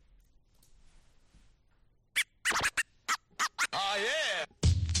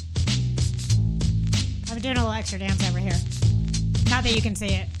doing a little extra dance over here. Not that you can see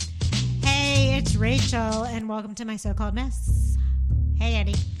it. Hey, it's Rachel, and welcome to my so-called mess. Hey,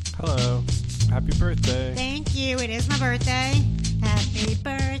 Eddie. Hello. Happy birthday. Thank you. It is my birthday. Happy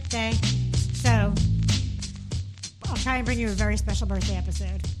birthday. So, I'll try and bring you a very special birthday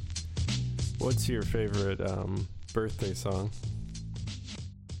episode. What's your favorite birthday song?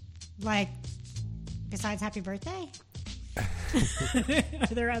 Like, besides Happy Birthday? Are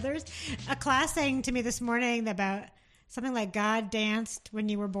there others? A class sang to me this morning about something like God danced when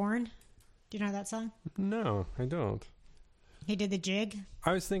you were born. Do you know that song? No, I don't. He did the jig.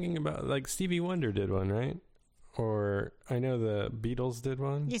 I was thinking about, like, Stevie Wonder did one, right? Or I know the Beatles did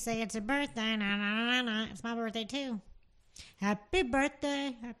one. You say it's a birthday, na na na na. It's my birthday too. Happy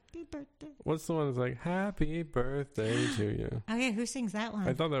birthday, happy birthday. What's the one that's like, happy birthday to you? Oh yeah, who sings that one?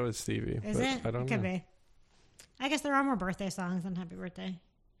 I thought that was Stevie. Is but it? I don't Could know. be. I guess there are more birthday songs than Happy Birthday.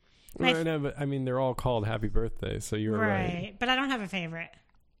 Well, no, but I mean, they're all called Happy Birthday, so you were right. But I don't have a favorite.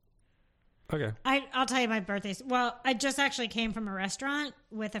 Okay. I'll tell you my birthdays. Well, I just actually came from a restaurant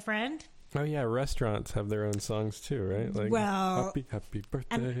with a friend. Oh yeah, restaurants have their own songs too, right? Like, well, happy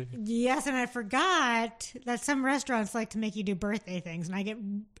birthday. Yes, and I forgot that some restaurants like to make you do birthday things,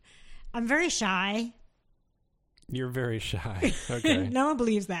 and I'm very shy. You're very shy. Okay. No one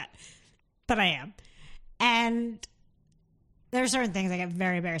believes that, but I am. And there are certain things I get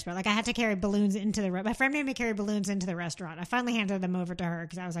very embarrassed about. Like I had to carry balloons into the my friend made me carry balloons into the restaurant. I finally handed them over to her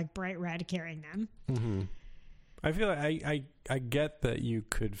because I was like bright red carrying them. Mm-hmm. I feel like I get that you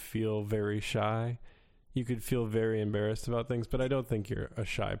could feel very shy. You could feel very embarrassed about things, but I don't think you're a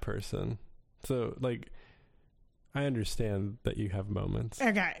shy person. So, like, I understand that you have moments.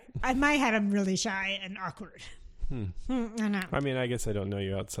 Okay. In my head, I'm really shy and awkward. I know. I mean, I guess I don't know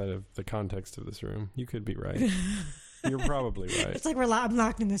you outside of the context of this room. You could be right. You're probably right. It's like I'm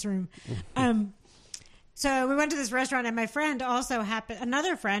locked in this room. So we went to this restaurant, and my friend also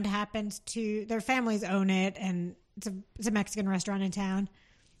another friend happens to, their families own it, and it's a Mexican restaurant in town.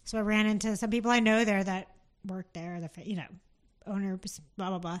 So I ran into some people I know there that work there, owners, blah,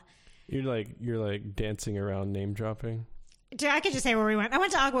 blah, blah. You're like dancing around name dropping. I could just say where we went. I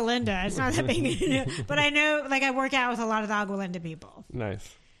went to Agua Linda. It's not that big, but I know, like, I work out with a lot of the Agua Linda people.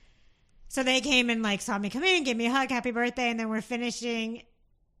 Nice. So they came and, like, saw me come in, gave me a hug, happy birthday, and then we're finishing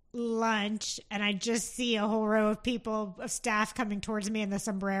lunch, and I just see a whole row of people, of staff coming towards me in the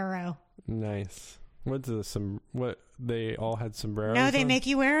sombrero. Nice. What they all had sombreros? No, they on? make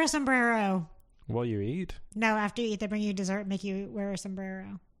you wear a sombrero. While you eat? No, after you eat, they bring you dessert, make you wear a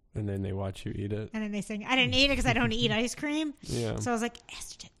sombrero. And then they watch you eat it. And then they sing. I didn't eat it because I don't eat ice cream. Yeah. So I was like,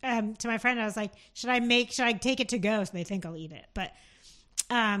 to my friend, I was like, should I take it to go so they think I'll eat it? But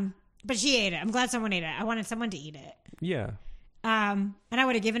she ate it. I'm glad someone ate it. I wanted someone to eat it. Yeah. And I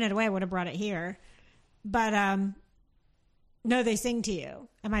would have given it away. I would have brought it here. But no, they sing to you.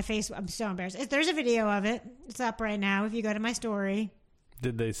 And my face, I'm so embarrassed. There's a video of it. It's up right now if you go to my story.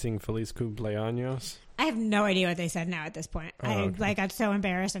 Did they sing Feliz Cumpleaños? I have no idea what they said now at this point. Okay. I got so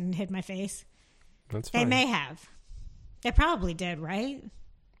embarrassed and hid my face. That's fine. They may have. They probably did, right?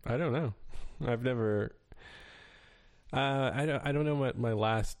 I don't know. I've never... I don't know what my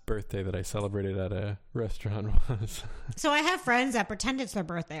last birthday that I celebrated at a restaurant was. So I have friends that pretend it's their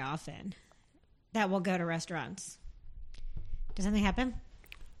birthday often that will go to restaurants. Does something happen?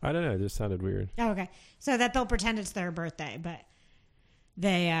 I don't know. It just sounded weird. Oh, okay. So that they'll pretend it's their birthday, but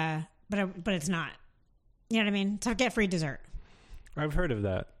they, but it's not. You know what I mean? So get free dessert. I've heard of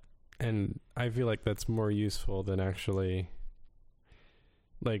that. And I feel like that's more useful than actually,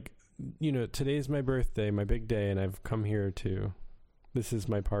 like, you know, today's my birthday, my big day, and I've come here this is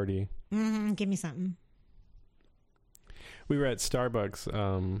my party. Mm-hmm. Give me something. We were at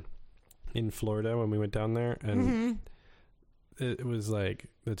Starbucks in Florida when we went down there, and it was like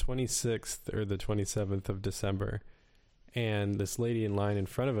the 26th or the 27th of December, and this lady in line in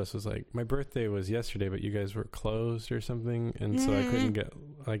front of us was like, my birthday was yesterday, but you guys were closed or something, and so I couldn't get,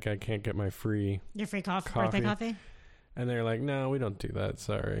 like, I can't get my Your free birthday coffee? And they're like, no, we don't do that.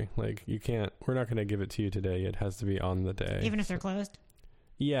 Sorry. Like, you can't, we're not going to give it to you today. It has to be on the day. Even if they're closed?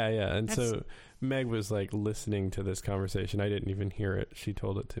 Yeah. And so Meg was like listening to this conversation. I didn't even hear it. She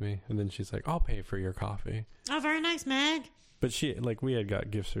told it to me. And then she's like, I'll pay for your coffee. Oh, very nice, Meg. But we had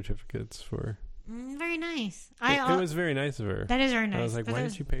got gift certificates for. Very nice. It was very nice of her. That is very nice. I was like, why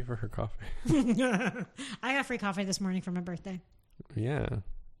did you pay for her coffee? I got free coffee this morning for my birthday. Yeah.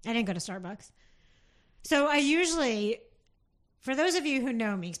 I didn't go to Starbucks. So I usually, for those of you who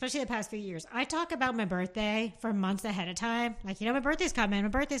know me, especially the past few years, I talk about my birthday for months ahead of time. Like, my birthday's coming, my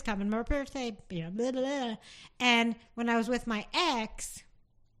birthday, blah, blah, blah. And when I was with my ex,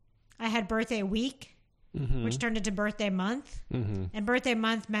 I had birthday week. which turned into birthday month. And birthday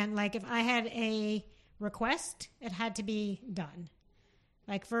month meant like if I had a request, it had to be done.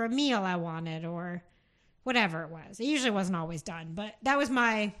 Like for a meal I wanted or whatever it was. It usually wasn't always done, but that was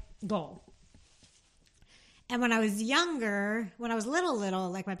my goal. And when I was younger, when I was little,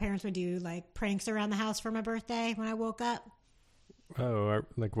 like my parents would do like pranks around the house for my birthday when I woke up. Oh,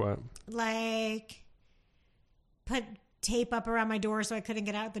 like what? Like put tape up around my door so I couldn't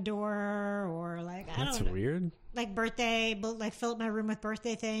get out the door, or like I don't know. That's weird. Like birthday, like fill up my room with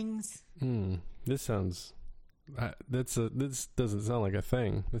birthday things. This sounds. This doesn't sound like a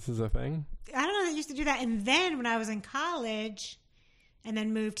thing. This is a thing. I don't know. I used to do that, and then when I was in college, and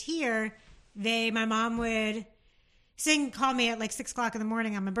then moved here, my mom would call me at like 6 o'clock in the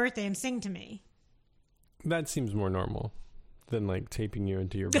morning on my birthday and sing to me. That seems more normal than like taping you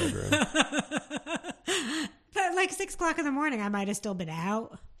into your bedroom. But like 6 o'clock in the morning, I might have still been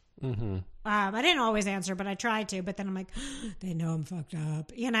out. I didn't always answer, but I tried to. But then I'm like, they know I'm fucked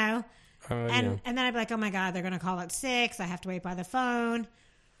up, you know? And then I'd be like, oh my God, they're going to call at 6. I have to wait by the phone.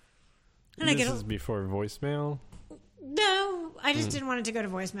 And this is before voicemail? No, I just didn't want it to go to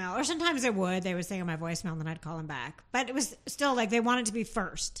voicemail. Or sometimes it would. They would say on my voicemail, and then I'd call them back. But it was still like they wanted to be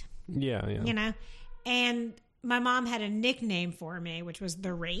first. Yeah. You know? And my mom had a nickname for me, which was the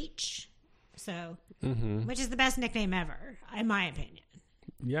Rach. So, which is the best nickname ever, in my opinion.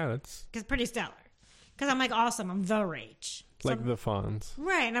 Yeah, that's... Because pretty stellar. Because I'm like, awesome, I'm the Rach. So like the Fonz.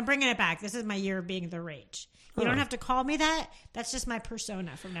 Right, and I'm bringing it back. This is my year of being the Rach. You don't have to call me that. That's just my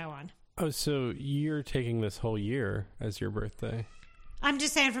persona from now on. Oh, so you're taking this whole year as your birthday? I'm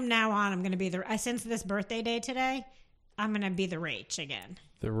just saying from now on, I'm going to be since this birthday day today, I'm going to be the Rach again.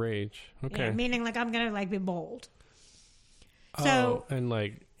 The Rage. Okay. Yeah, meaning like I'm going to like be bold. So, and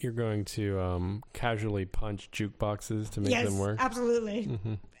like you're going to casually punch jukeboxes to make them work? Yes, absolutely.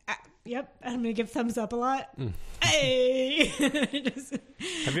 Yep, I'm going to give thumbs up a lot. Hey!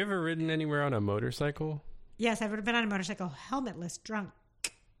 Have you ever ridden anywhere on a motorcycle? Yes, I've been on a motorcycle helmetless, drunk.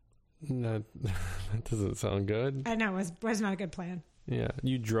 No, that doesn't sound good. I know, it was not a good plan. Yeah.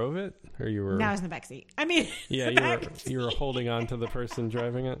 You drove it? Or you were... No, I was in the backseat. I mean... Yeah, you were holding on to the person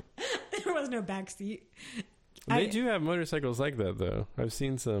driving it? There was no backseat. They do have motorcycles like that, though. I've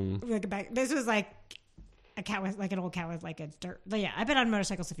seen some... This was like a cat with... Like an old cat with like a dirt... But yeah, I've been on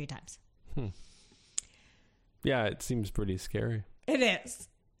motorcycles a few times. Yeah, it seems pretty scary. It is.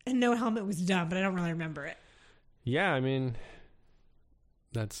 And no helmet was dumb, but I don't really remember it. Yeah, I mean...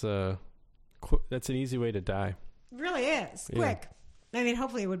 That's an easy way to die. It really is. Quick. I mean,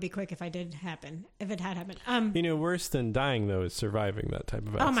 hopefully it would be quick if it had happened. Worse than dying, though, is surviving that type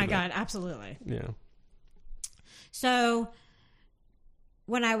of accident. Oh, my God. Absolutely. Yeah. So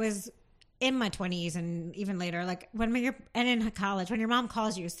when I was in my 20s and even later, like in college, when your mom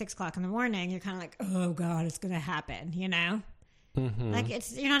calls you at 6 o'clock in the morning, you're kind of like, oh, God, it's going to happen, you know? Like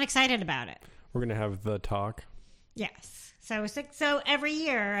you're not excited about it. We're going to have the talk. Yes. So every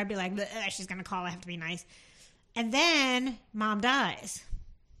year I'd be like, she's going to call. I have to be nice. And then mom dies.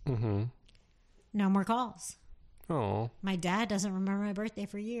 No more calls. Oh. My dad doesn't remember my birthday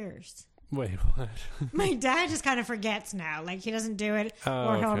for years. Wait, what? My dad just kind of forgets now. Like he doesn't do it,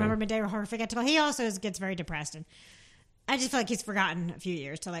 or he'll remember my day, or he'll forget to call. He also gets very depressed, and I just feel like he's forgotten a few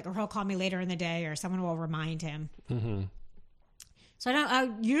years to like, or he'll call me later in the day, or someone will remind him. So I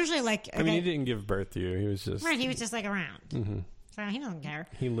usually like. I mean, he didn't give birth to you. He was just right. He was just like around, so he doesn't care.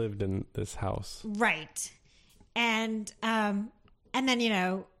 He lived in this house, right? And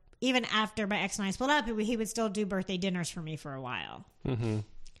then even after my ex and I split up, he would still do birthday dinners for me for a while.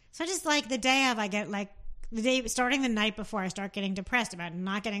 So just like the day of, I get like the day starting the night before, I start getting depressed about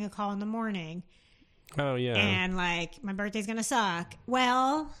not getting a call in the morning. Oh yeah, and like my birthday's gonna suck.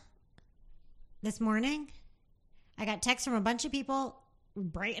 Well, this morning I got texts from a bunch of people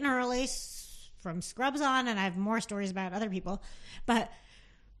bright and early from Scrubs on, and I have more stories about other people, but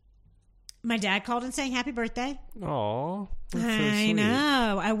my dad called and saying happy birthday. Aw, I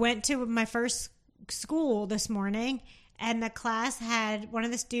know. I went to my first school this morning, and the class had one of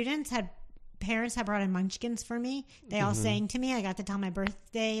the students parents had brought in munchkins for me. They all sang to me. I got to tell my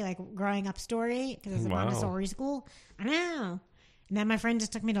birthday, like growing up story, because it's a Montessori school. I know. And then my friend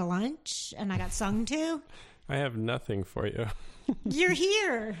just took me to lunch, and I got sung to. I have nothing for you. You're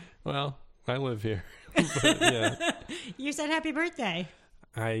here. Well, I live here. But, yeah. You said happy birthday.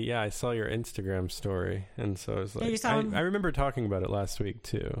 I saw your Instagram story, and so I was like, I remember talking about it last week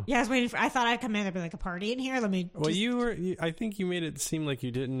too. Yeah, I thought I'd come in, there'd be like a party in here. I think you made it seem like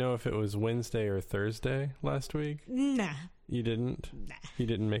you didn't know if it was Wednesday or Thursday last week. Nah. You didn't? Nah. You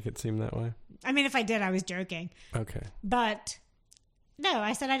didn't make it seem that way? I mean, if I did, I was joking. Okay. But No,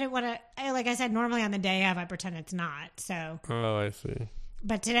 I said I didn't want to. Like I said, normally on the day of, I pretend it's not. So. Oh, I see.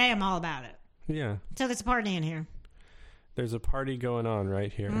 But today I'm all about it. Yeah. So there's a party in here. There's a party going on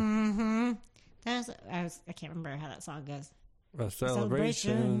right here. Mm-hmm. I can't remember how that song goes. A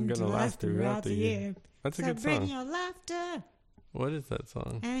celebration gonna last throughout the year. That's a good song. Celebrate your laughter. What is that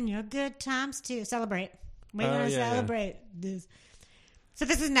song? And your good times too. Celebrate. We're going to celebrate this. So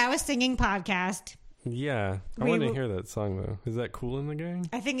this is now a singing podcast. Yeah. I want to hear that song, though. Is that Kool in the Gang?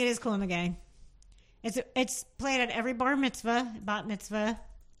 I think it is Kool in the Gang. It's played at every bar mitzvah, bat mitzvah,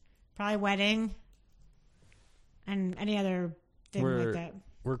 probably wedding, and any other thing like that.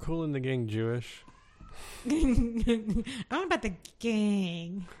 We're Kool in the Gang Jewish? I don't know about the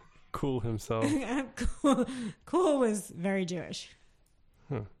gang. Kool himself. Kool was very Jewish.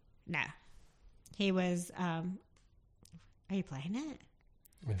 Huh. No. He was, are you playing it?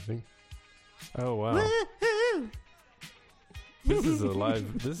 I think. Oh, wow. Woo-hoo!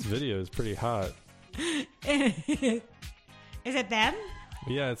 This video is pretty hot. Is it them?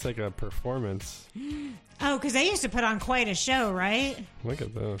 Yeah, it's like a performance. Oh, because they used to put on quite a show, right? Look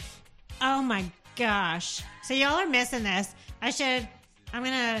at this. Oh my gosh. So y'all are missing this. I'm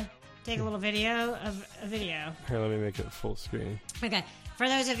going to take a little video of a video. Here, let me make it full screen. Okay. For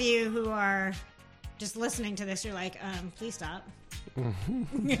those of you who are just listening to this, you're like, please stop.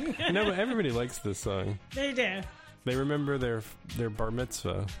 No, but everybody likes this song. They do. They remember their bar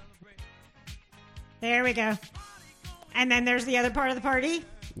mitzvah. There we go. And then there's the other part of the party.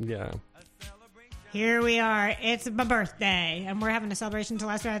 Yeah. Here we are. It's my birthday, and we're having a celebration to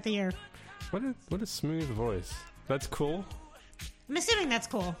last throughout the year. What a smooth voice. That's cool. I'm assuming that's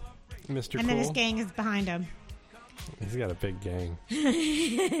cool. Mr. And Cool. then his gang is behind him. He's got a big gang.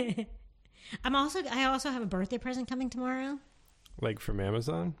 I also have a birthday present coming tomorrow. Like from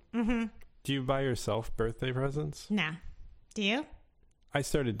Amazon? Mm-hmm. Do you buy yourself birthday presents? No. Do you? I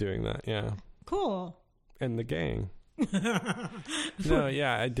started doing that, yeah. Cool. And the gang. No,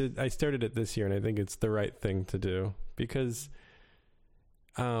 yeah, I did. I started it this year, and I think it's the right thing to do because,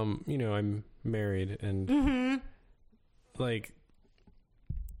 I'm married, and like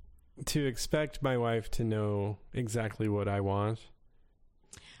to expect my wife to know exactly what I want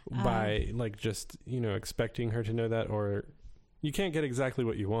by like just expecting her to know that, or you can't get exactly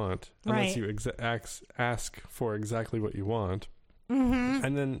what you want unless you ask for exactly what you want,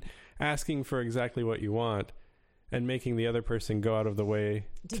 and then asking for exactly what you want. And making the other person go out of the way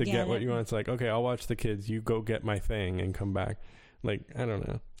to get what you want. It's like, okay, I'll watch the kids. You go get my thing and come back. Like, I don't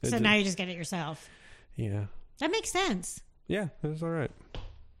know. So now you just get it yourself. Yeah. That makes sense. Yeah, that's all right.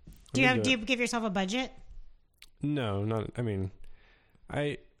 Do you give yourself a budget? No, not. I mean,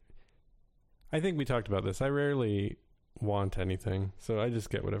 I think we talked about this. I rarely want anything, so I just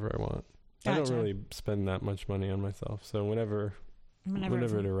get whatever I want. Gotcha. I don't really spend that much money on myself. So whenever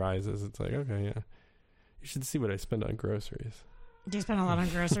it arises, it's like, okay, yeah. You should see what I spend on groceries. Do you spend a lot on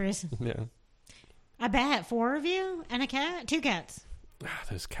groceries? Yeah. I bet 4 of you and a cat? 2 cats.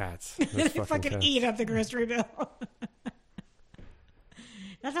 Those cats. They fucking cats. Eat up the grocery bill.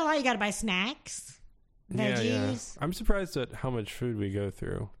 That's a lot. You got to buy snacks, veggies. Yeah. I'm surprised at how much food we go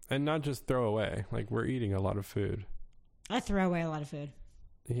through. And not just throw away. Like, we're eating a lot of food. I throw away a lot of food.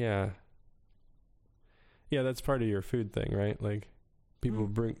 Yeah. Yeah, that's part of your food thing, right? Like, people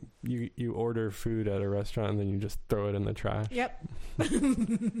bring you order food at a restaurant and then you just throw it in the trash. Yep.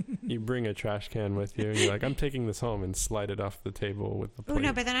 You bring a trash can with you and you're like, I'm taking this home, and slide it off the table with the plate. Oh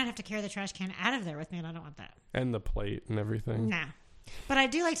no, but then I'd have to carry the trash can out of there with me, and I don't want that. And the plate and everything. Nah. But I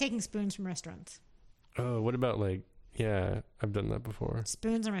do like taking spoons from restaurants. Oh, what about yeah, I've done that before.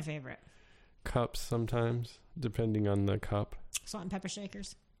 Spoons are my favorite. Cups sometimes, depending on the cup. Salt and pepper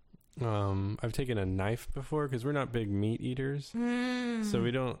shakers. I've taken a knife before because we're not big meat eaters. So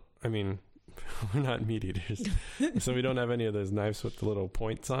we don't, we're not meat eaters. So we don't have any of those knives with the little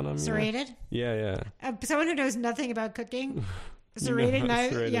points on them. Serrated? Yeah. Someone who knows nothing about cooking. Serrated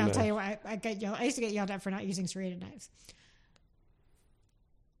knife? Yeah, I'll knife. Tell you what, I used to get yelled at for not using serrated knives.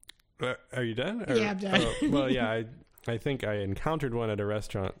 Are you done? Yeah, I'm done. Well, yeah, I think I encountered one at a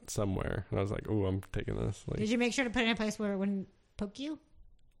restaurant somewhere, and I was like, "Ooh, I'm taking this." Did you make sure to put it in a place where it wouldn't poke you?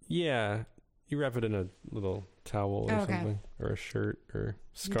 Yeah, you wrap it in a little towel or something, or a shirt or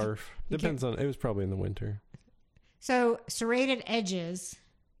scarf. Depends on. It was probably in the winter. So serrated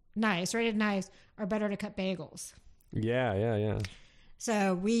knives are better to cut bagels. Yeah.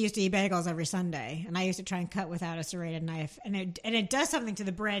 So we used to eat bagels every Sunday, and I used to try and cut without a serrated knife, and it does something to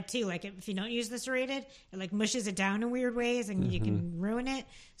the bread too. Like if you don't use the serrated, it like mushes it down in weird ways, and you can ruin it.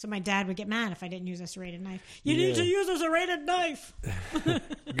 So my dad would get mad if I didn't use a serrated knife. You need to use a serrated knife.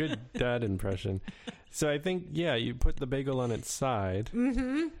 Good dad impression. So I think, yeah, you put the bagel on its side.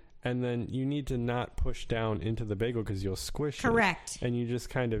 Mm-hmm. And then you need to not push down into the bagel because you'll squish it. Correct. And you just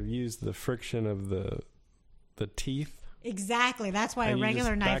kind of use the friction of the teeth. Exactly. That's why a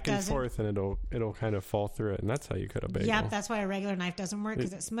regular knife doesn't. Back and forth, and it'll kind of fall through it, and that's how you cut a bagel. Yep, that's why a regular knife doesn't work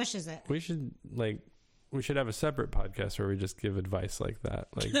because it smushes it. We should have a separate podcast where we just give advice like that,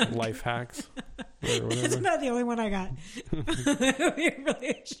 like life hacks or whatever. That's not the only one I got.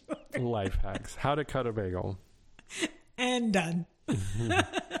 Really short. Life hacks. How to cut a bagel. And done.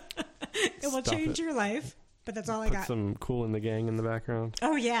 It will change your life, but that's all I got. Put some Kool and the Gang in the background.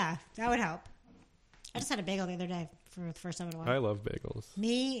 Oh, yeah. That would help. I just had a bagel the other day for the first time in a while. I love bagels.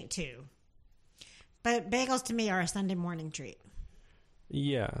 Me too. But bagels to me are a Sunday morning treat.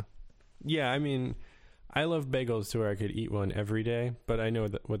 Yeah. Yeah, I mean, I love bagels to where I could eat one every day, but I know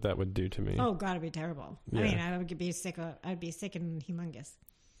what that would do to me. Oh, God, it'd be terrible. Yeah. I mean, I would be sick. I'd be sick and humongous.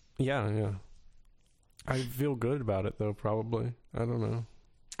 Yeah. I feel good about it, though, probably. I don't know.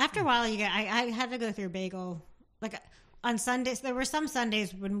 After a while, I had to go through a bagel. Like, on Sundays, there were some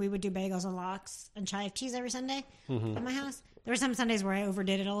Sundays when we would do bagels and lox and chive cheese every Sunday at my house. There were some Sundays where I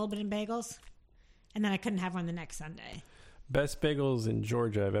overdid it a little bit in bagels, and then I couldn't have one the next Sunday. Best bagels in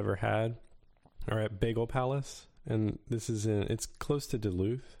Georgia I've ever had are at Bagel Palace, and it's close to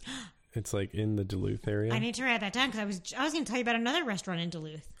Duluth. It's like in the Duluth area. I need to write that down because I was going to tell you about another restaurant in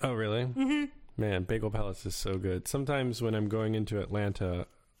Duluth. Oh, really? Mm-hmm. Man, Bagel Palace is so good. Sometimes when I'm going into Atlanta,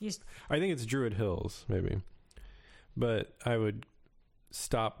 I think it's Druid Hills, maybe. But I would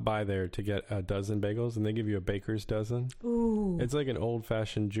stop by there to get a dozen bagels, and they give you a baker's dozen. Ooh. It's like an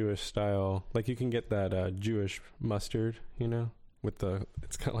old-fashioned Jewish style. Like you can get that Jewish mustard,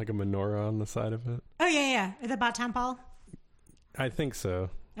 it's got like a menorah on the side of it. Oh, yeah. The Bat Tempal? I think so.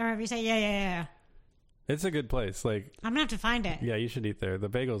 Or whatever you say. Yeah. It's a good place. Like, I'm going to have to find it. Yeah, you should eat there. The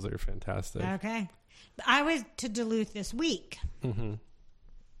bagels are fantastic. Okay. I was to Duluth this week. Mm-hmm.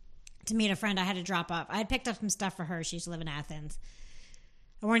 To meet a friend. I had to drop off. I had picked up some stuff for her. She used to live in Athens.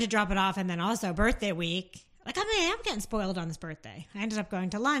 I wanted to drop it off, and then also birthday week. Like, I'm getting spoiled on this birthday. I ended up going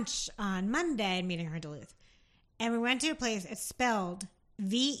to lunch on Monday and meeting her in Duluth. And we went to a place. It's spelled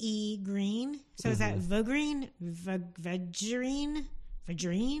V-E Green. So is that Vogreen? Vogreen?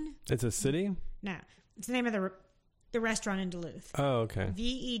 It's a city? No. It's the name of the restaurant in Duluth. Oh, okay.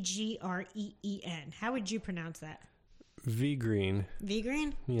 V-E-G-R-E-E-N. How would you pronounce that? V-Green.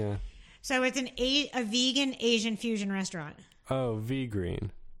 V-Green? Yeah. So it's a vegan Asian fusion restaurant. Oh,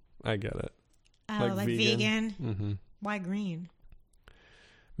 V-Green. I get it. Oh, like vegan? Mm-hmm. Why green?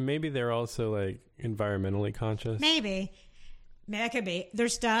 Maybe they're also like environmentally conscious. Maybe that could be their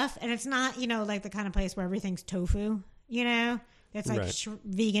stuff, and it's not like the kind of place where everything's tofu. It's like right.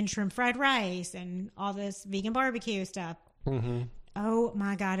 Vegan shrimp fried rice and all this vegan barbecue stuff. Mm-hmm. Oh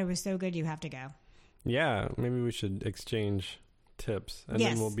my God, it was so good. You have to go. Yeah, maybe we should exchange tips, and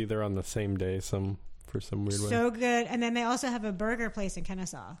then we'll be there on the same day for some weird way. So good. And then they also have a burger place in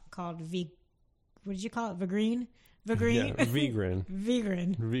Kennesaw called what did you call it? Vgreen? Vgreen? Yeah, V-Green.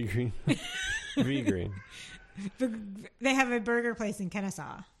 V-Green. V-Green. V-Green. They have a burger place in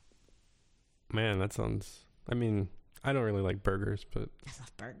Kennesaw. Man, that sounds... I mean, I don't really like burgers, but... I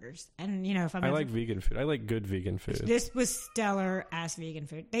love burgers. And, if I'm... I like vegan food. I like good vegan food. This was stellar-ass vegan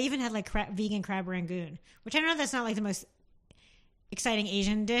food. They even had, like, vegan crab rangoon, which I know that's not, like, the most exciting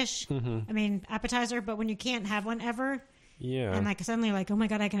Asian dish. Mm-hmm. I mean, appetizer, but when you can't have one ever... Yeah. And, like, suddenly, like, oh, my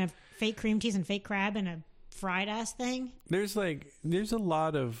God, I can have fake cream cheese and fake crab and a fried-ass thing. There's a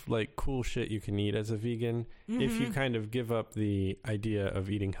lot of, like, cool shit you can eat as a vegan if you kind of give up the idea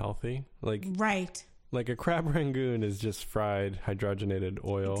of eating healthy. Like... Right. Like a crab rangoon is just fried hydrogenated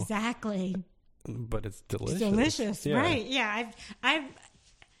oil. Exactly. But it's delicious. It's delicious, yeah. Right? Yeah,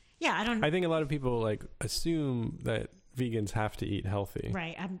 I think a lot of people like assume that vegans have to eat healthy.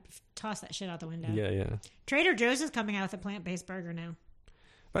 Right. I toss that shit out the window. Yeah. Trader Joe's is coming out with a plant-based burger now.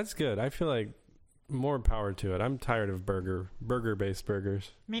 That's good. I feel like more power to it. I'm tired of burger-based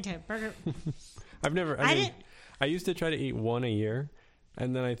burgers. Me too. Burger. I used to try to eat one a year.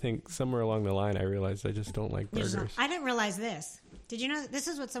 And then I think somewhere along the line, I realized I just don't like burgers. I didn't realize this. Did you know? This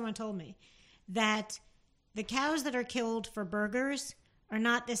is what someone told me. That the cows that are killed for burgers are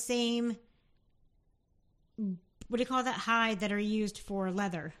not the same, what do you call that, hide that are used for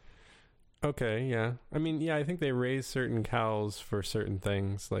leather. Okay, yeah. I mean, yeah, I think they raise certain cows for certain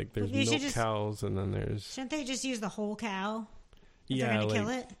things. Like there's milk cows and then there's... Shouldn't they just use the whole cow? Yeah, they're going to kill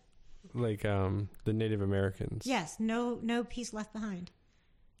it? Like the Native Americans. Yes, no piece left behind.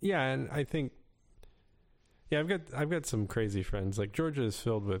 Yeah, and I think, I've got some crazy friends. Like Georgia is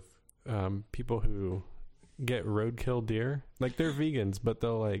filled with people who get roadkill deer. Like they're vegans, but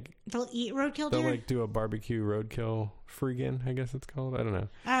they'll eat roadkill they'll deer. like do a barbecue roadkill freegan, I guess it's called. I don't know.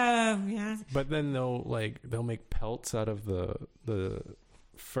 Yeah. But then they'll make pelts out of the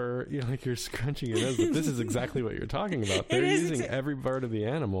fur. You know, like you're scrunching your nose, but this is exactly what you're talking about. They're using every part of the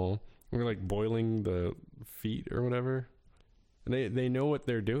animal. We're like boiling the feet or whatever. And they know what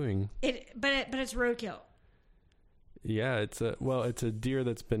they're doing. But it's roadkill. Yeah, it's a deer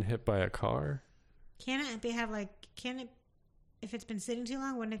that's been hit by a car. Can it if it's been sitting too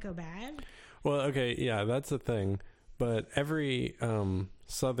long, wouldn't it go bad? Well, okay, yeah, that's the thing. But every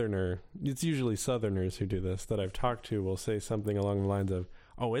southerner, it's usually southerners who do this that I've talked to, will say something along the lines of,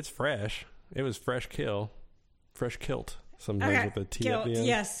 "Oh, it's fresh. It was fresh kilt." Sometimes with a T at the end.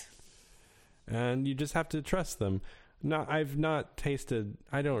 Yes. And you just have to trust them. No, I've not tasted.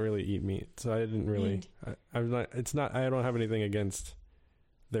 I don't really eat meat, so I didn't really. I'm not. It's not. I don't have anything against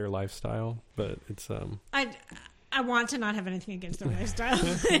their lifestyle, but it's. I want to not have anything against their lifestyle.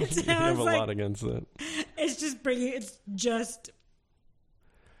 You have a lot against it. It's just.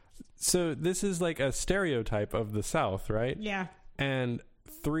 So this is like a stereotype of the South, right? Yeah. And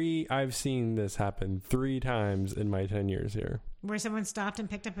I've seen this happen 3 times in my 10 years here. Where someone stopped and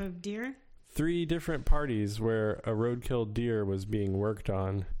picked up a deer? 3 different parties where a roadkill deer was being worked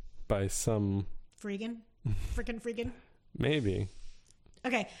on by some... Freaking? Maybe.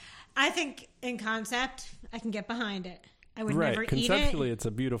 Okay. I think in concept, I can get behind it. I would never eat it. Conceptually, it's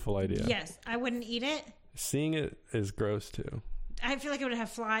a beautiful idea. Yes. I wouldn't eat it. Seeing it is gross, too. I feel like it would have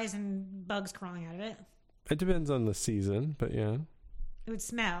flies and bugs crawling out of it. It depends on the season, but yeah. It would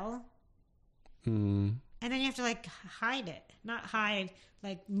smell. And then you have to hide it. Not hide,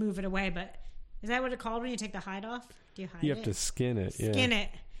 move it away, but is that what it's called when you take the hide off? Do you hide it? You have to skin it, yeah. Skin it.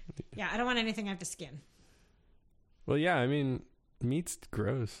 Yeah, I don't want anything I have to skin. Well, yeah, I mean, meat's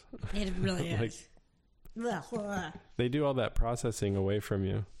gross. It really is. They do all that processing away from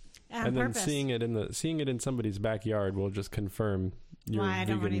you. On purpose. Then seeing it in somebody's backyard will just confirm your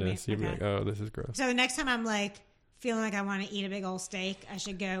veganness. You'll be like, oh, this is gross. So the next time I'm feeling like I want to eat a big old steak, I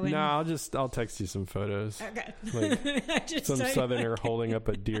should go and... No, I'll text you some photos. Okay. Some southerner holding up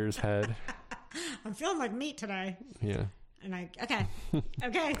a deer's head. I'm feeling like meat today. Yeah. And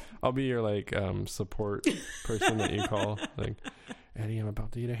okay. I'll be your support person that you call. Like, Eddie, I'm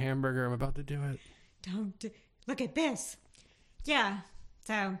about to eat a hamburger. I'm about to do it. Look at this. Yeah.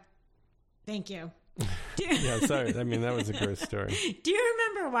 So, thank you. Yeah, sorry. I mean, that was a gross story. Do you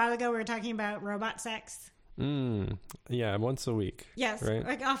remember a while ago we were talking about robot sex? Yeah, once a week. Yes.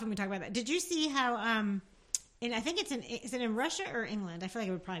 Right? Often we talk about that. Did you see how, I think is it in Russia or England? I feel like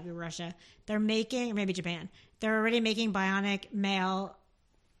it would probably be Russia. They're making, or maybe Japan. They're already making bionic male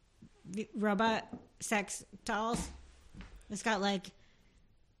robot sex dolls. It's got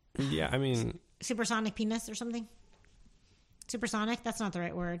yeah, I mean, supersonic penis or something. Supersonic? That's not the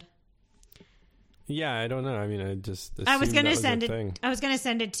right word. Yeah, I don't know. I mean, I was going to send it. I was going to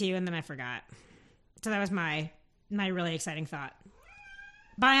send it to you, and then I forgot. So that was my really exciting thought.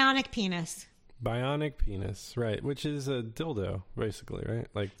 Bionic penis. Bionic penis, right? Which is a dildo, basically, right?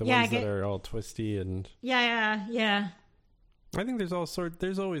 Like the ones that are all twisty and. Yeah. I think there's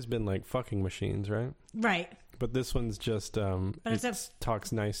always been fucking machines, right? Right. But this one's just it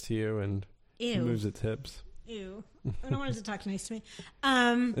talks nice to you and moves its hips. Ew. I don't want it to talk nice to me.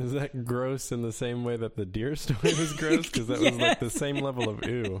 Is that gross in the same way that the deer story was gross? Because that was the same level of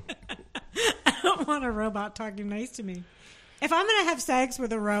ew. I don't want a robot talking nice to me. If I'm going to have sex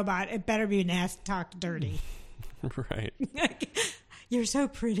with a robot, it better be nasty, talk dirty. Right. You're so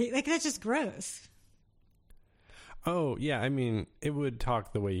pretty. That's just gross. Oh, yeah. I mean, it would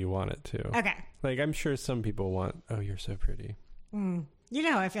talk the way you want it to. Okay. I'm sure some people want, oh, you're so pretty. You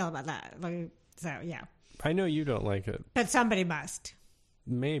know how I feel about that. So, yeah. I know you don't like it. But somebody must.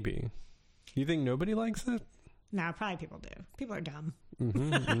 Maybe. You think nobody likes it? No, probably people do. People are dumb.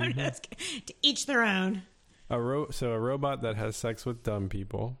 Mm-hmm. To each their own. So a robot that has sex with dumb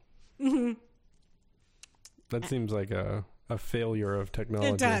people. Mm-hmm. That seems like a failure of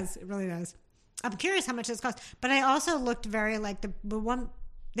technology. It does. It really does. I'm curious how much this costs. But I also looked very the one...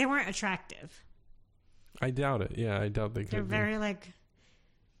 They weren't attractive. I doubt it. Yeah, I doubt they could. They're very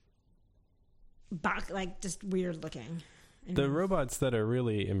just weird looking. The robots that are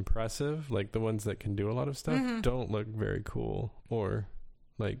really impressive, the ones that can do a lot of stuff, don't look very cool or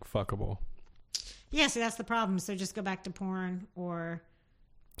fuckable. Yeah, see, that's the problem. So just go back to porn or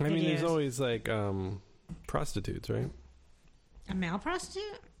videos. I mean, there's always prostitutes, right? A male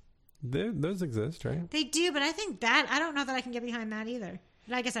prostitute? Those exist, right? They do, but I think I don't know that I can get behind that either.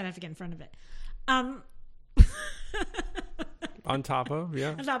 But I guess I'd have to get in front of it. On top of,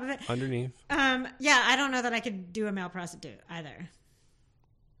 yeah. On top of it. Underneath. Yeah, I don't know that I could do a male prostitute either.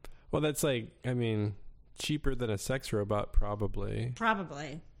 Well, that's like, I mean, cheaper than a sex robot, probably.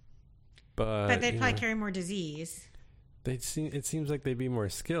 Probably. But they'd probably carry more disease. It seems like they'd be more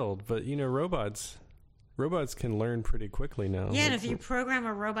skilled. But, robots can learn pretty quickly now. Yeah, and if you program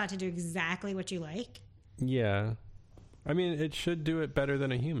a robot to do exactly what you like. Yeah. I mean, it should do it better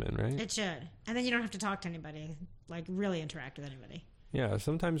than a human, right? It should. And then you don't have to talk to anybody, like really interact with anybody. Yeah,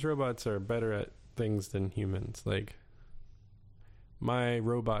 sometimes robots are better at things than humans. Like, my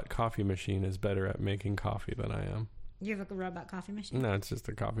robot coffee machine is better at making coffee than I am. You have a robot coffee machine? No, it's just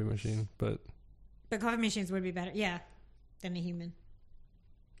a coffee machine, but coffee machines would be better, yeah, than a human.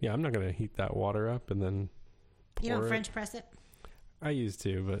 Yeah, I'm not going to heat that water up and then pour You don't French press it? I used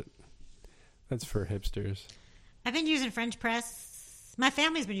to, but that's for hipsters. I've been using French press. My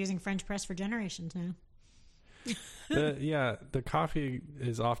family's been using French press for generations now. The coffee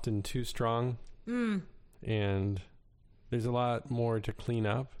is often too strong. And there's a lot more to clean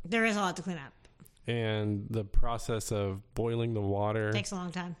up. There is a lot to clean up. And the process of boiling the water takes a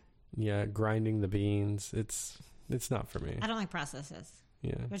long time. Yeah, grinding the beans. It's not for me. I don't like processes.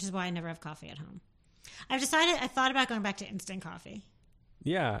 Yeah. Which is why I never have coffee at home. I thought about going back to instant coffee.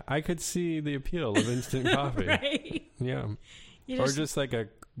 Yeah, I could see the appeal of instant coffee. Right? Yeah. Or just like a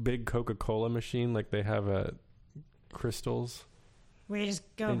big Coca-Cola machine like they have at Crystal's. Where you just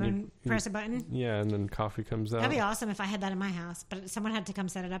go over and press a button? Yeah, and then coffee comes out. That'd be awesome if I had that in my house, but someone had to come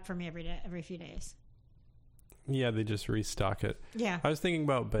set it up for me every few days. Yeah, they just restock it. Yeah. I was thinking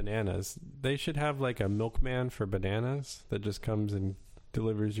about bananas. They should have like a milkman for bananas that just comes and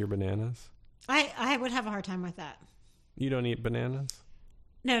delivers your bananas. I would have a hard time with that. You don't eat bananas?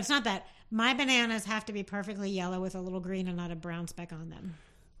 No, it's not that. My bananas have to be perfectly yellow with a little green and not a brown speck on them.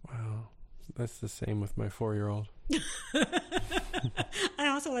 Wow. That's the same with my 4-year-old. I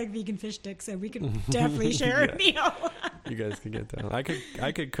also like vegan fish sticks, so we could definitely share a meal. You guys could get down. I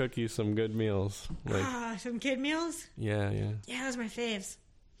could cook you some good meals. Like some kid meals? Yeah. Yeah, those are my faves.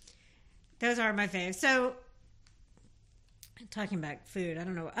 Those are my faves. So, talking about food, I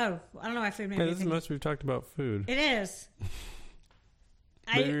don't know. I don't know why food made me this is think. the most we've talked about food. It is.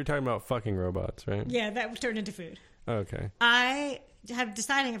 Maybe we were talking about fucking robots, right? Yeah, that turned into food. Okay. I have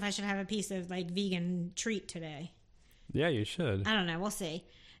deciding if I should have a piece of like vegan treat today. Yeah, you should. I don't know. We'll see.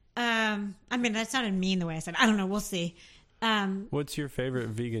 I mean, that sounded mean the way I said. I don't know. We'll see. What's your favorite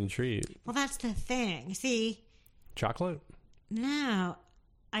vegan treat? Well, that's the thing. See, chocolate? No,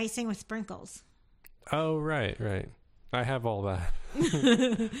 icing with sprinkles. Oh, right. I have all that.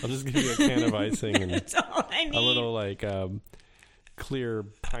 I'll just give you a can of icing and that's all I need. A little like clear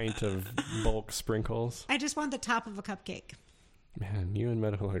pint of bulk sprinkles. I just want the top of a cupcake. Man, you and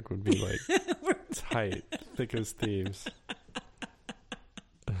Meadowlark would be like tight, thick as thieves.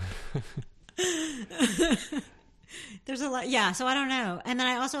 There's a lot, yeah. So I don't know. And then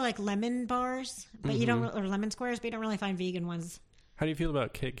I also like lemon bars, but you don't, or lemon squares, but you don't really find vegan ones. How do you feel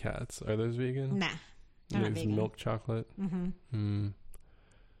about Kit Kats? Are those vegan? Nah, they're not vegan. Milk chocolate.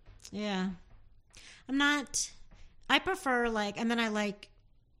 Yeah, I'm not. I prefer and then I like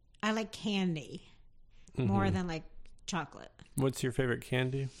candy more than like chocolate. What's your favorite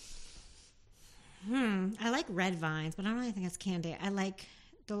candy? I like red vines, but I don't really think it's candy. I like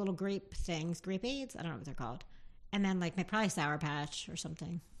the little grape things, grape aids. I don't know what they're called. And then probably Sour Patch or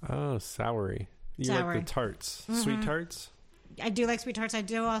something. Oh, soury. You like the tarts, sweet tarts? I do like sweet tarts. I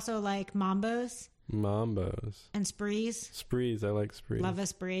do also like Mambos. And Sprees. Sprees, I like Sprees. Love a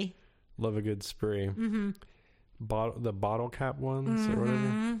Spree. Love a good Spree. The bottle cap ones or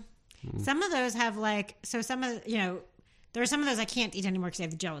whatever. Some of those have there are some of those I can't eat anymore because they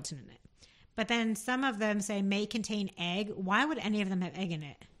have the gelatin in it. But then some of them say may contain egg. Why would any of them have egg in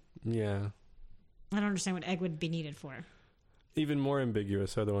it? Yeah. I don't understand what egg would be needed for. Even more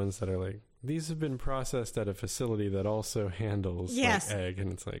ambiguous are the ones that are like, these have been processed at a facility that also handles egg.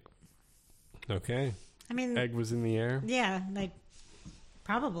 And it's like, okay. I mean, egg was in the air? Yeah,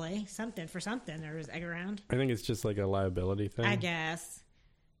 probably something there was egg around. I think it's just like a liability thing. I guess.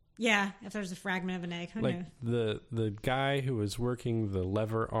 Yeah, if there's a fragment of an egg, who knows? The guy who was working the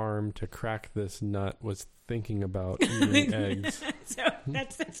lever arm to crack this nut was thinking about eating eggs. So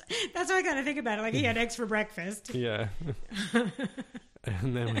that's what I gotta think about it. Like he had eggs for breakfast. Yeah.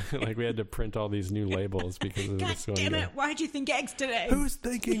 And then we had to print all these new labels because of this one. God damn it! Why'd you think eggs today? Who's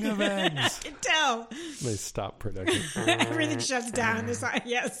thinking of eggs? I can tell. They stop production. Everything shuts down.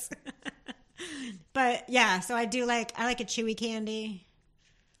 Yes. But yeah, so I like a chewy candy.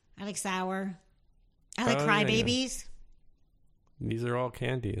 I like sour. I like crybabies. Yeah. These are all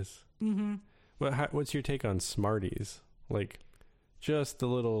candies. Mm-hmm. What's your take on Smarties? Like Just the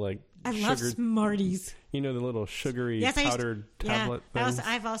little like I love Smarties. You know, the little sugary Yes, powdered tablet things?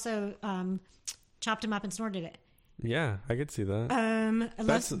 I've also chopped them up and snorted it. Yeah, I could see that.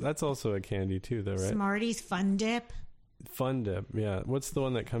 That's also a candy too, though, right? Smarties Fun Dip. Fun Dip, yeah. What's the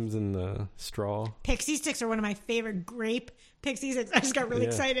one that comes in the straw? Pixie Sticks are one of my favorite. Grape Pixie Sticks. I just got really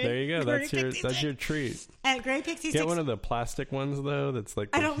excited. There you go. That's your treat. Grape Pixie Sticks. Get one of the plastic ones though. That's like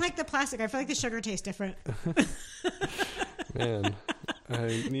I don't like the plastic. I feel like the sugar tastes different. Man, I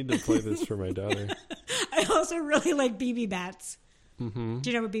need to play this for my daughter. I also really like BB Bats. Mm-hmm. Do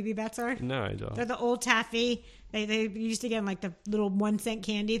you know what BB Bats are? No, I don't. They're the old taffy. They used to get in like the little 1-cent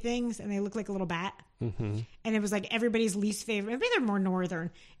candy things, and they look like a little bat. Mm-hmm. And it was like everybody's least favorite. Maybe they're more northern.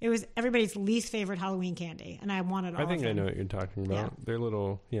 It was everybody's least favorite Halloween candy, and I wanted all of them. I know what you're talking about. Yeah. They're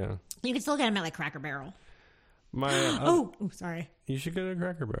little, yeah. You can still get them at like Cracker Barrel. Sorry. You should go to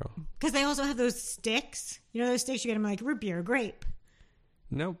Cracker Barrel. Because they also have those sticks. You know those sticks you get them like root beer, grape.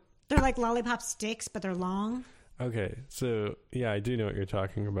 Nope. They're like lollipop sticks, but they're long. Okay, so yeah, I do know what you're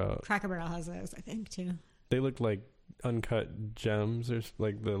talking about. Cracker Barrel has those, I think, too. They look like uncut gems, or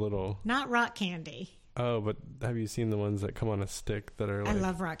like the little... Not rock candy. Oh, but have you seen the ones that come on a stick that are like... I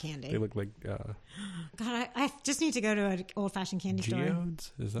love rock candy. They look like... God, I just need to go to an old-fashioned candy store.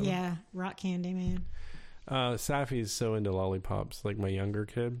 Geodes? Is that yeah, rock candy, man. Safi's so into lollipops, like my younger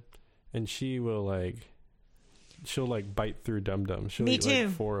kid, and she will like... She'll like bite through Dum Dums. She'll eat like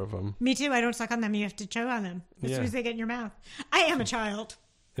 4 of them. Me too. I don't suck on them. You have to chew on them as soon as they get in your mouth. I am a child.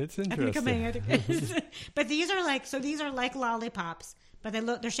 It's interesting. But these are like lollipops, but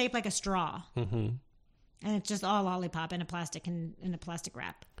they're shaped like a straw. Mm-hmm. And it's just all lollipop in a plastic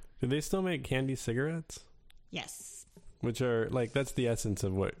wrap. Do they still make candy cigarettes? Yes. Which are like that's the essence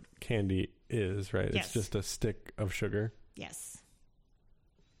of what candy is, right? Yes. It's just a stick of sugar. Yes.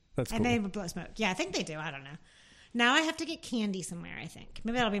 That's cool. And they blow smoke. Yeah, I think they do. I don't know. Now I have to get candy somewhere, I think.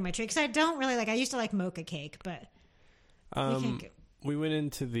 Maybe that'll be my treat. Because I don't really I used to like mocha cake, but we went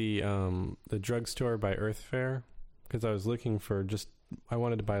into the drugstore by Earth Fair because I was looking for I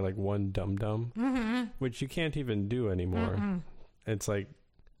wanted to buy like one Dum Dum, mm-hmm. which you can't even do anymore. Mm-mm. It's like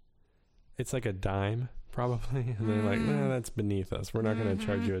a dime probably. And they're like, nah, that's beneath us. We're not going to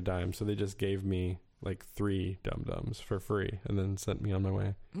charge you a dime. So they just gave me like 3 Dum Dums for free and then sent me on my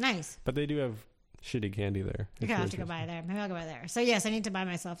way. Nice. But they do have shitty candy there. You're gonna have to go by there. Maybe I'll go by there. So yes, I need to buy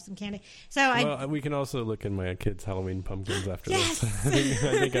myself some candy. So we can also look in my kids' Halloween pumpkins after yes! this.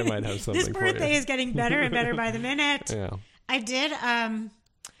 I think I might have something. This birthday is getting better and better by the minute. Yeah. I did.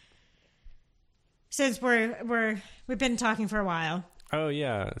 Since we've been talking for a while. Oh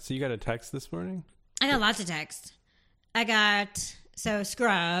yeah. So you got a text this morning? I got lots of text. I got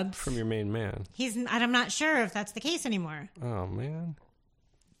Scrubs from your main man. I'm not sure if that's the case anymore. Oh man.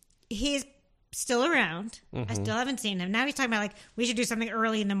 He's still around. Mm-hmm. I still haven't seen him. Now he's talking about like we should do something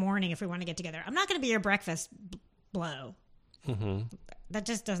early in the morning if we want to get together. I'm not going to be your breakfast blow. Mm-hmm. That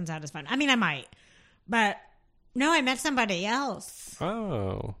just doesn't sound as fun. I mean, I might, but no, I met somebody else.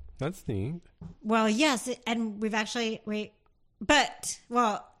 Oh, that's neat. Well, yes, and we've actually and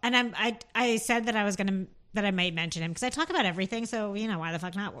I said that I might mention him because I talk about everything. So why the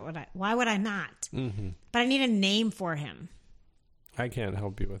fuck not? Why would I not? Mm-hmm. But I need a name for him. I can't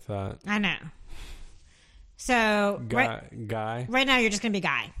help you with that. I know. So Guy. Right now, you're just gonna be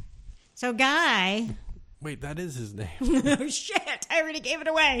Guy. So Guy. Wait, that is his name. Oh shit! I already gave it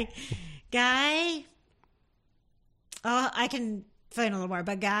away. Guy. Oh, I can fill in a little more,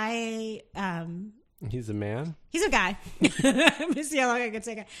 but Guy. He's a man. He's a guy. Let me see how long I can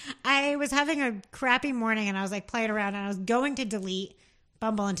say guy. I was having a crappy morning, and I was like playing around, and I was going to delete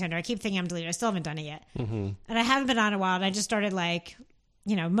Bumble and Tinder. I keep thinking I'm deleting. I still haven't done it yet, and I haven't been on a while. And I just started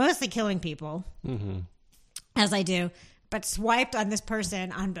mostly killing people. Mm-hmm. As I do, but swiped on this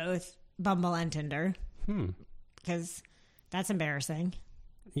person on both Bumble and Tinder because that's embarrassing.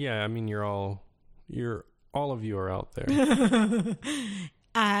 Yeah, I mean, all of you are out there,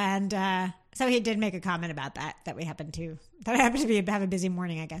 and so he did make a comment about that I happened to have a busy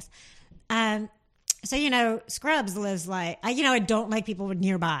morning, I guess. So Scrubs lives like I don't like people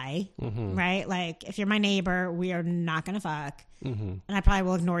nearby, right? Like if you're my neighbor, we are not gonna fuck, and I probably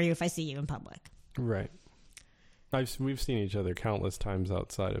will ignore you if I see you in public, right? We've seen each other countless times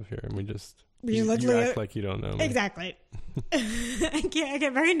outside of here, and you act like you don't know me. Exactly. I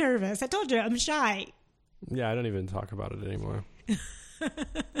get very nervous. I told you I'm shy. Yeah, I don't even talk about it anymore.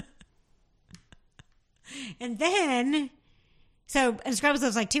 And then, and Scrubs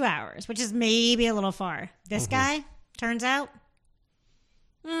lives like 2 hours, which is maybe a little far. This guy turns out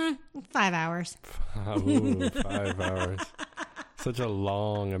 5 hours. Ooh, 5 hours. Such a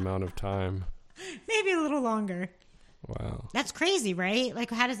long amount of time. Maybe a little longer. Wow. That's crazy, right? Like,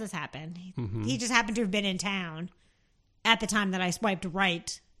 how does this happen? He just happened to have been in town at the time that I swiped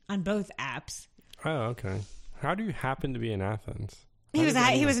right on both apps. Oh, okay. How do you happen to be in Athens? He was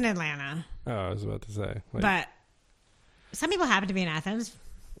in Atlanta. Oh, I was about to say. Like, But some people happen to be in Athens.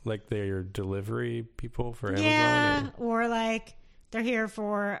 like they're your delivery people for Amazon? Yeah, or like they're here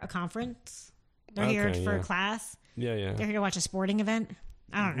for a conference. They're here for a class. Yeah, yeah. They're here to watch a sporting event.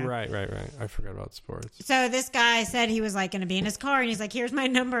 I don't know. Right. I forgot about sports. So this guy said he was like going to be in his car, and he's like, "Here's my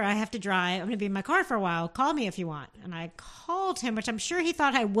number. I have to drive. I'm going to be in my car for a while. Call me if you want." And I called him, which I'm sure he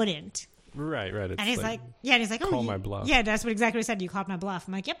thought I wouldn't. Right. It's And he's like, "Yeah." And he's like, "Oh, call my bluff." Yeah, that's what exactly he said. You called my bluff.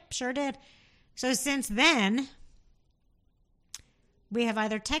 I'm like, "Yep, sure did." So since then, we have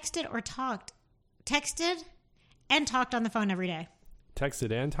either texted and talked on the phone every day.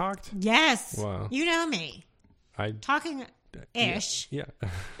 Texted and talked? Yes. Wow. You know me. Talking ish. Yeah.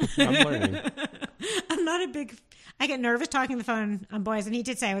 I'm learning. I'm not a big. I get nervous talking on the phone on boys, and he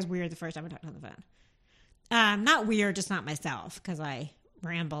did say I was weird the first time I talked on the phone. Not weird, just not myself, because I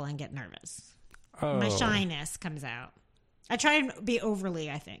ramble and get nervous. Oh. My shyness comes out. I try and be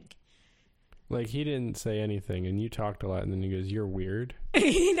overly, I think. Like, he didn't say anything, and you talked a lot, and then he goes, "You're weird." No,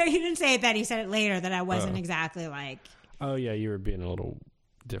 he didn't say that. He said it later, that I wasn't exactly like... Oh, yeah, you were being a little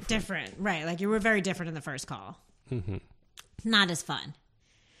different. Right. Like, you were very different in the first call. Mm-hmm. Not as fun.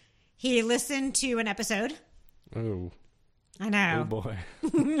 He listened to an episode. Oh. I know. Oh, boy.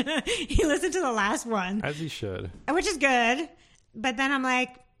 He listened to the last one. As he should. Which is good. But then I'm like,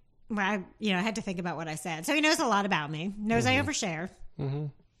 well, I had to think about what I said. So he knows a lot about me. Knows I overshare. Mm-hmm.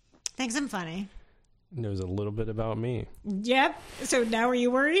 Thinks I'm funny. Knows a little bit about me. Yep. So now are you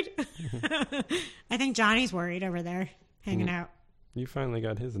worried? I think Johnny's worried over there, hanging out. You finally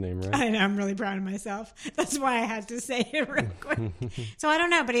got his name right. I know. I'm really proud of myself. That's why I had to say it real quick. So I don't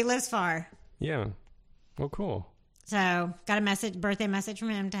know, but he lives far. Yeah. Well, cool. So got a birthday message from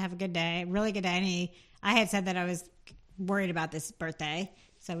him to have a good day, really good day. And I had said that I was worried about this birthday.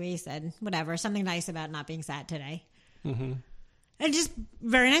 So he said, whatever, something nice about not being sad today. Mm-hmm. And just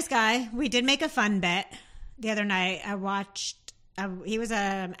very nice guy. We did make a fun bet the other night. I watched, he was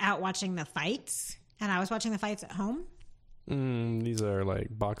out watching the fights, and I was watching the fights at home. These are like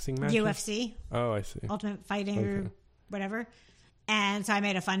boxing matches? UFC. Oh, I see. Ultimate Fighting or whatever. And so I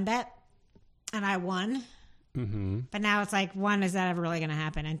made a fun bet, and I won. Mm-hmm. But now it's like, one, is that ever really going to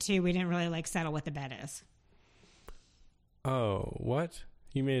happen? And two, we didn't really like settle what the bet is. Oh, what?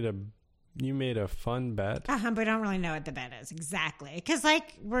 You made a fun bet? But we don't really know what the bet is exactly. Because,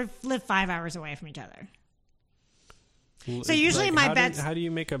 like, we live 5 hours away from each other. So usually my bets... How do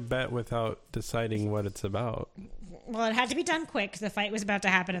you make a bet without deciding what it's about? Well, it had to be done quick because the fight was about to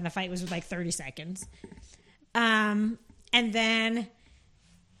happen, and the fight was like 30 seconds. And then,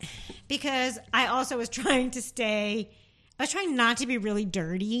 because I also was trying to I was trying not to be really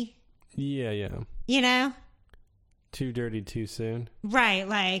dirty. Yeah. You know? Too dirty too soon? Right,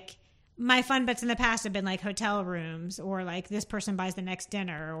 like... My fun bets in the past have been like hotel rooms, or like this person buys the next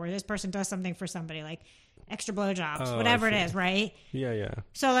dinner, or this person does something for somebody, like extra blowjobs, whatever it is, right? Yeah.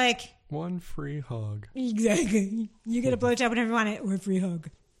 So like... One free hug. Exactly. You get a blowjob whenever you want it, or a free hug.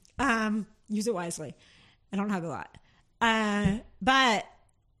 Use it wisely. I don't hug a lot. But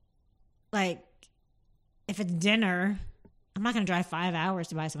like, if it's dinner, I'm not going to drive 5 hours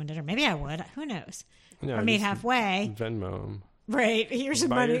to buy someone dinner. Maybe I would. Who knows? No, or meet halfway. Venmo them. Right. Here's some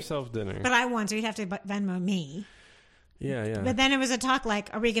Buy money. yourself dinner. But I won, so you'd have to Venmo me. Yeah. But then it was a talk like,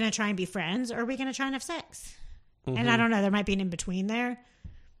 are we going to try and be friends, or are we going to try and have sex? Mm-hmm. And I don't know. There might be an in-between there.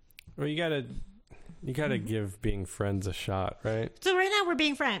 Well, you gotta give being friends a shot, right? So right now we're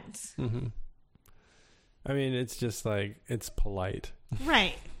being friends. Mm-hmm. I mean, it's just like, it's polite.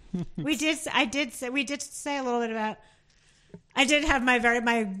 Right. We did say a little bit about... I did have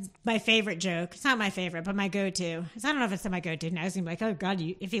my favorite joke. It's not my favorite, but my go-to. I don't know if it's my go-to now. He's going to be like, oh, God,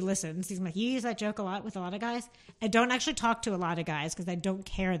 if he listens, he's like, you use that joke a lot with a lot of guys? I don't actually talk to a lot of guys because I don't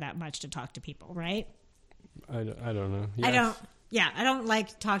care that much to talk to people, right? I don't know. Yes. I don't like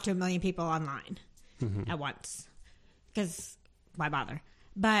to talk to a million people online at once because why bother?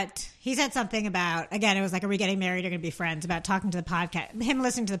 But he said something about, again, it was like, are we getting married or going to be friends? About talking to the podcast, him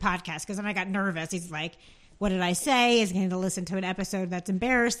listening to the podcast, because then I got nervous. He's like, what did I say? Is he going to listen to an episode that's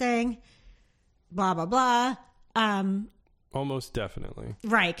embarrassing? Blah, blah, blah. Almost definitely.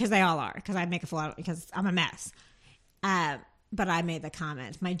 Right, because they all are. Because I make a fool out, because I'm a mess. But I made the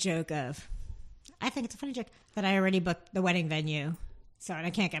comment, my joke of, I think it's a funny joke, that I already booked the wedding venue, so I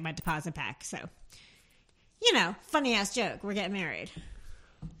can't get my deposit back. So, funny ass joke. We're getting married.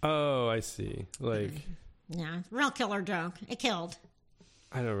 Oh, I see. Like, yeah, real killer joke. It killed.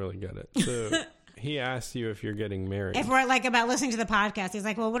 I don't really get it. So He asked you if you're getting married. If we're like about listening to the podcast, he's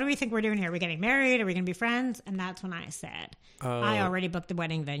like, well, what do we think we're doing here? Are we getting married? Are we going to be friends? And that's when I said, I already booked the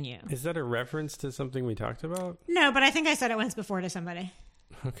wedding venue. Is that a reference to something we talked about? No, but I think I said it once before to somebody.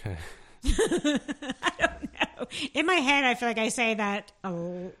 Okay. I don't know. In my head, I feel like I say that.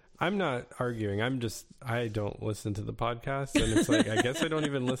 I'm not arguing. I don't listen to the podcast. And it's like, I guess I don't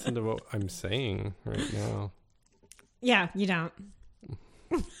even listen to what I'm saying right now. Yeah, you don't.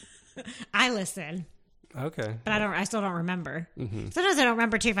 I listen. Okay. But I still don't remember. Mm-hmm. Sometimes I don't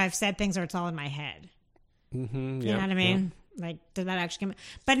remember too if I've said things or it's all in my head. Mm-hmm. You know what I mean? Yep. Like, did that actually come?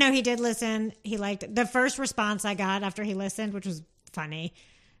 But no, he did listen. He liked it. The first response I got after he listened, which was funny,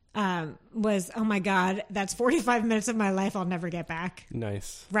 was, oh my God, that's 45 minutes of my life I'll never get back.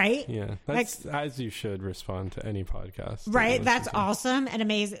 Nice. Right? Yeah. That's as you should respond to any podcast. Right? That's awesome and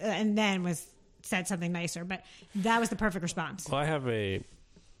amazing. And then said something nicer, but that was the perfect response. Well, I have a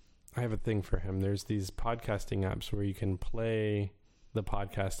thing for him. There's these podcasting apps where you can play the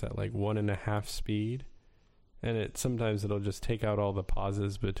podcast at like 1.5 speed, and sometimes it'll just take out all the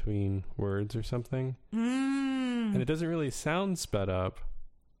pauses between words or something. And it doesn't really sound sped up,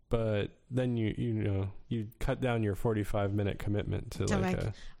 but then you cut down your 45-minute commitment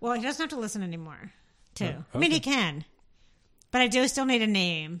to well, he doesn't have to listen anymore too. Okay. I mean, he can, but I do still need a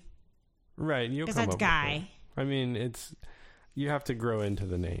name. Right, you'll come because that's up Guy. with it. I mean, you have to grow into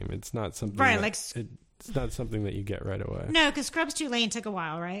the name. It's not something it's not something that you get right away. No, because Scrubs Tulane took a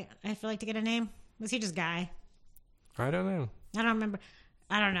while, right? I feel like to get a name. Was he just Guy? I don't know. I don't remember.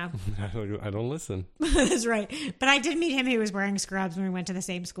 I don't know. I don't listen. That's right. But I did meet him. He was wearing scrubs when we went to the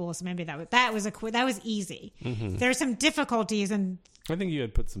same school, so maybe that was easy. Mm-hmm. There's some difficulties, and I think you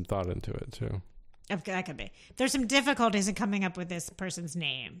had put some thought into it too. That could be. There's some difficulties in coming up with this person's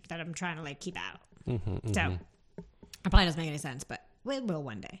name that I'm trying to keep out. Mm-hmm, so it probably doesn't make any sense, but we will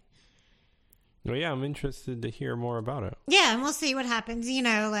one day. Well, yeah, I'm interested to hear more about it. Yeah, and we'll see what happens.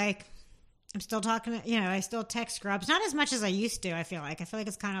 I'm still talking. I still text Scrubs, not as much as I used to. I feel like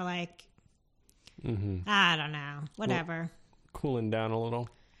it's kind of like I don't know, whatever. Well, cooling down a little.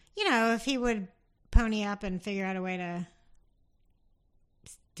 If he would pony up and figure out a way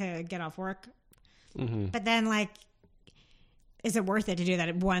to get off work. Mm-hmm. But then, is it worth it to do that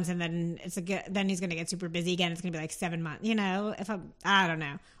at once? And then then he's going to get super busy again. It's going to be 7 months. I don't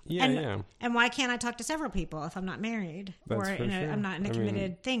know. Yeah, And why can't I talk to several people if I'm not married That's for sure. I'm not in a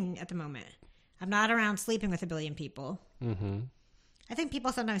committed thing at the moment? I'm not around sleeping with a billion people. Mm-hmm. I think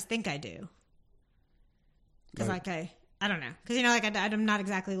people sometimes think I do. Because I don't know. Because I'm not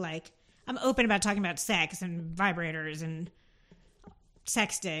exactly I'm open about talking about sex and vibrators and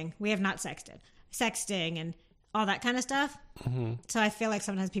sexting. We have not sexted. Sexting and all that kind of stuff. Mm-hmm. So I feel like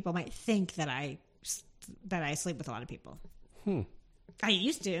sometimes people might think that I sleep with a lot of people. I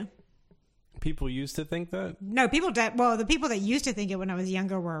used to. People used to think that? No, the people that used to think it when I was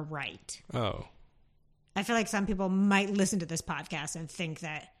younger were right. Oh. I feel like some people might listen to this podcast and think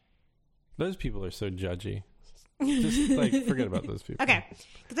that. Those people are so judgy. Just forget about those people. Okay.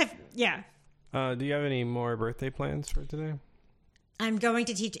 Yeah. Do you have any more birthday plans for today? I'm going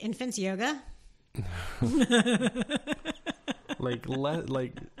to teach infants yoga.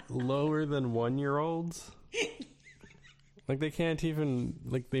 Lower than 1-year-olds? They can't even,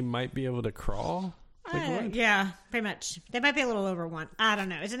 they might be able to crawl? What? Yeah, pretty much. They might be a little over 1. I don't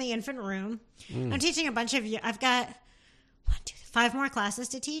know. It's in the infant room. I'm teaching a bunch of, I've got 5 more classes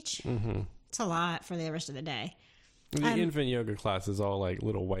to teach. Mm-hmm. It's a lot for the rest of the day. The infant yoga class is all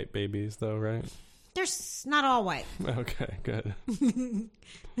little white babies though, right? They're not all white. Okay, good.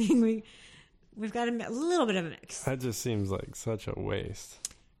 We've got a little bit of a mix. That just seems like such a waste.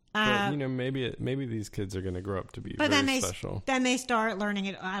 But maybe these kids are going to grow up to be very special. Then they start learning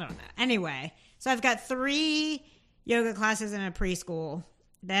it. I don't know. Anyway, so I've got 3 yoga classes in a preschool.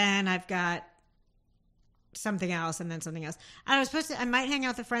 Then I've got something else, and then something else. I might hang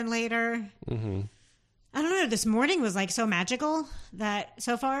out with a friend later. Mm-hmm. I don't know. This morning was so magical that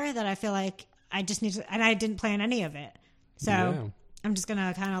I feel like I just need to, and I didn't plan any of it. So I'm just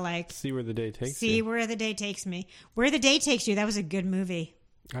gonna kind of see where the day takes you. See where the day takes me. Where the Day Takes You. That was a good movie.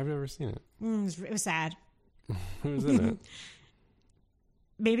 I've never seen it. It was sad. Who was in it?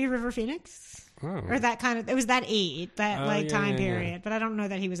 Maybe River Phoenix. Oh. Or that kind of. It was that time period. Yeah. But I don't know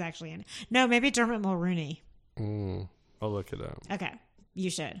that he was actually in it. No, maybe Dermot Mulroney. I'll look it up. Okay, you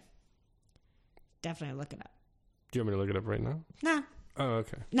should definitely look it up. Do you want me to look it up right now? No. Oh,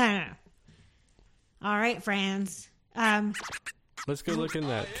 okay. No. All right, friends. Let's go look in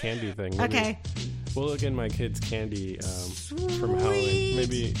that candy thing. Okay. We'll look in my kids' candy from Halloween.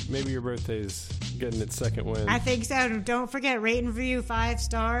 Maybe your birthday's getting its second win. I think so. Don't forget, rate and review 5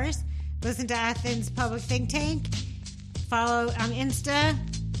 stars. Listen to Athens Public Think Tank. Follow on Insta.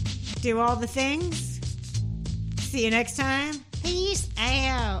 Do all the things. See you next time. Peace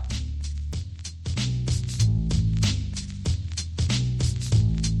out.